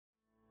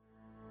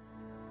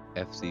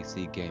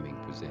FCC Gaming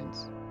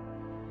presents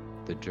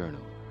The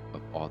Journal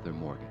of Arthur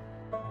Morgan,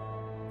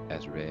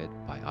 as read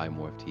by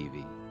iMorph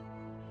TV.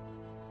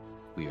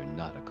 We are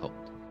not a cult.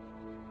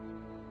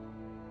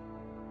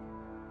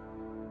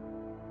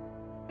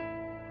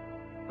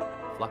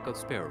 Flock of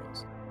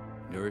sparrows,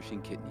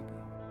 nourishing kidney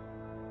bean,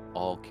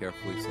 all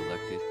carefully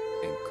selected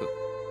and cooked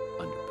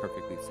under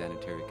perfectly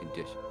sanitary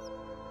conditions,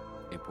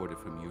 imported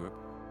from Europe,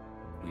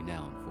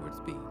 renowned for its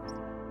beans.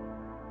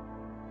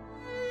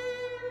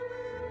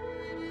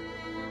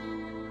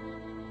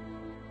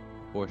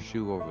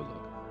 Horseshoe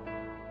Overlook.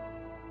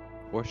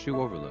 Horseshoe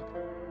Overlook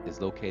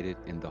is located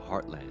in the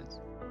Heartlands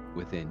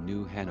within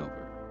New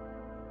Hanover.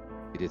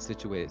 It is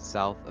situated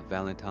south of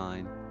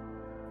Valentine,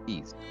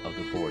 east of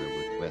the border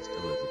with West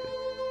Elizabeth.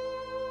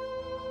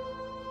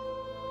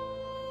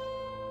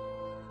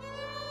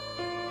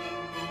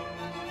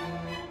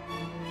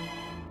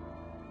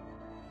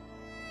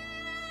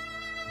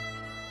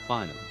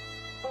 Finally,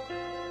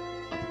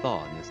 a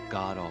thaw in this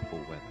god-awful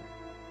weather.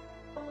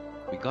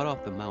 We got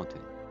off the mountain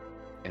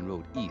and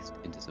rode east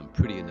into some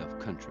pretty enough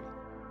country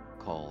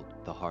called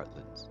the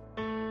Heartlands.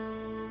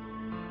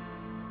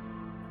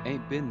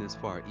 Ain't been this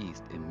far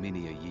east in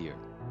many a year,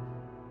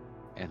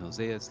 and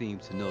Hosea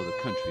seems to know the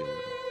country a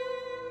little.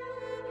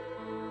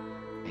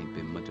 Ain't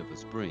been much of a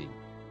spring.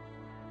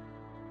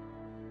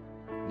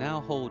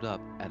 Now holed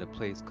up at a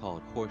place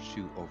called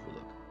Horseshoe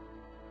Overlook,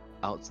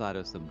 outside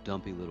of some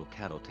dumpy little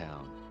cattle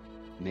town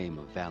named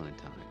of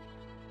Valentine.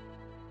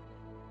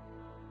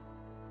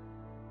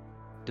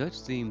 Dutch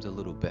seems a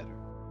little better.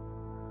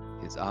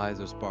 His eyes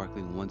are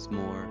sparkling once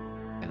more,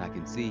 and I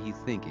can see he's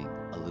thinking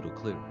a little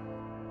clearer.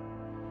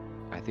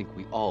 I think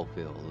we all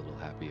feel a little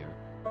happier,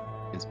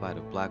 in spite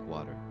of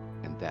Blackwater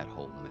and that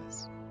whole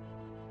mess.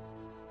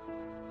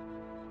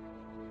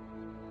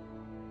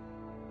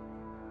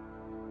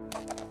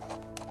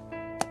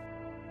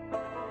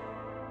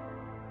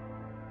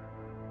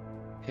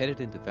 Headed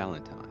into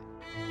Valentine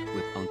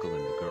with Uncle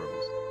and the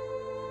girls.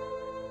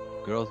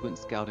 Girls went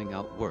scouting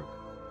out work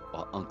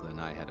while Uncle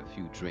and I had a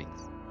few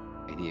drinks,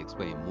 and he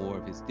explained more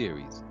of his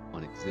theories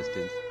on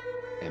existence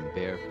and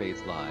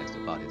bare-faced lies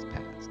about his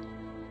past.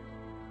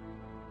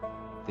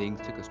 Things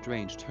took a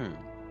strange turn.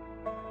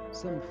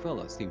 Some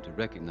fella seemed to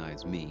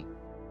recognize me,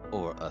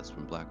 or us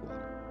from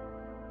Blackwater.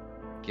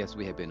 Guess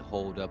we had been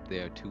holed up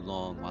there too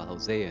long while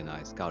Hosea and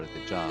I scouted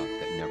the job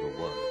that never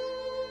was.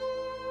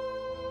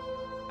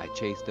 I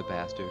chased the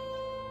bastard,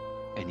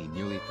 and he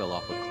nearly fell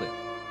off a cliff.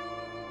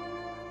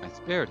 I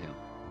spared him,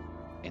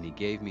 and he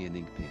gave me an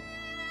ink pen.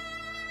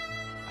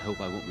 I hope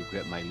I won't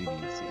regret my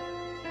leniency,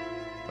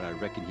 but I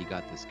reckon he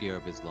got the scare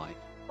of his life.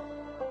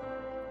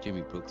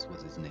 Jimmy Brooks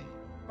was his name.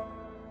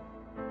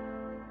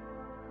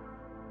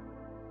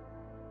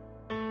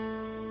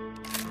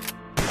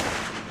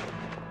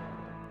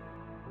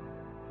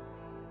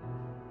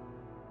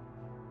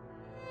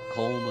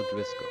 Colm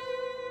O'Driscoll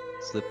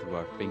slipped through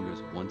our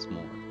fingers once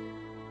more,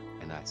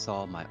 and I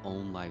saw my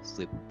own life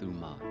slip through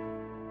mine.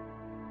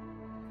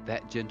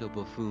 That gentle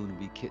buffoon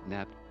we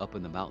kidnapped up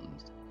in the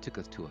mountains took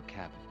us to a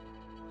cabin.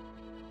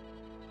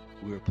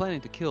 We were planning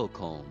to kill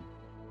Colm,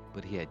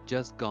 but he had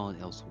just gone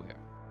elsewhere.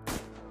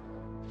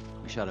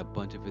 We shot a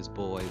bunch of his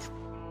boys,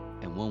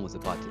 and one was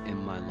about to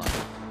end my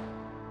life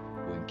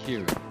when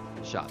Kieran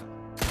shot him.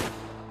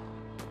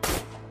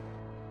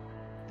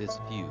 This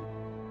feud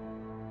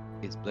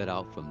is bled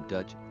out from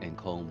Dutch and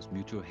Colm's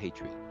mutual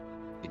hatred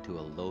into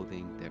a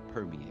loathing that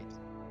permeates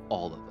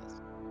all of us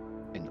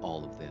and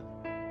all of them.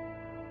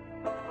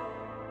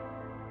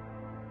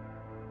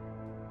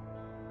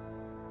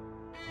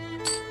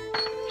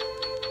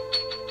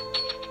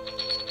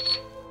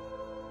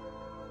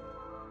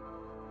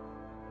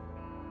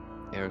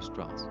 Eric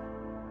Strauss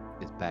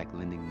is back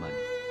lending money,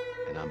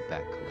 and I'm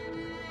back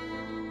collecting.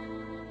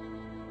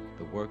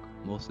 The work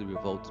mostly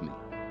revolts me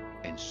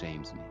and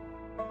shames me.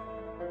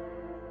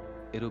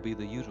 It'll be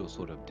the usual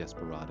sort of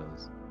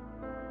desperados,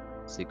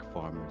 sick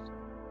farmers,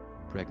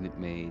 pregnant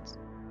maids,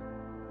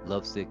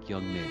 lovesick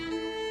young men,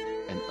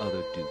 and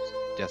other dupes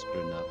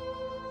desperate enough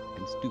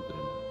and stupid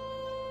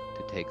enough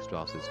to take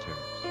Strauss's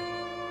terms.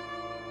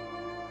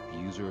 A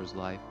usurer's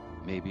life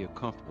may be a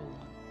comfortable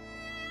one,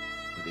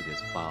 but it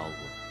is foul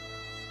work.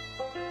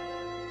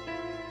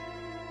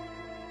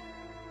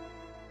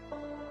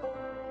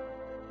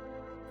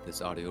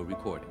 This audio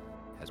recording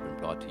has been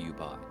brought to you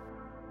by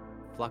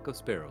Flock of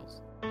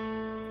Sparrows,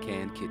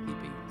 canned kidney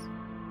beans,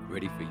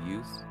 ready for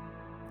use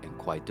and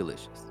quite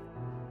delicious.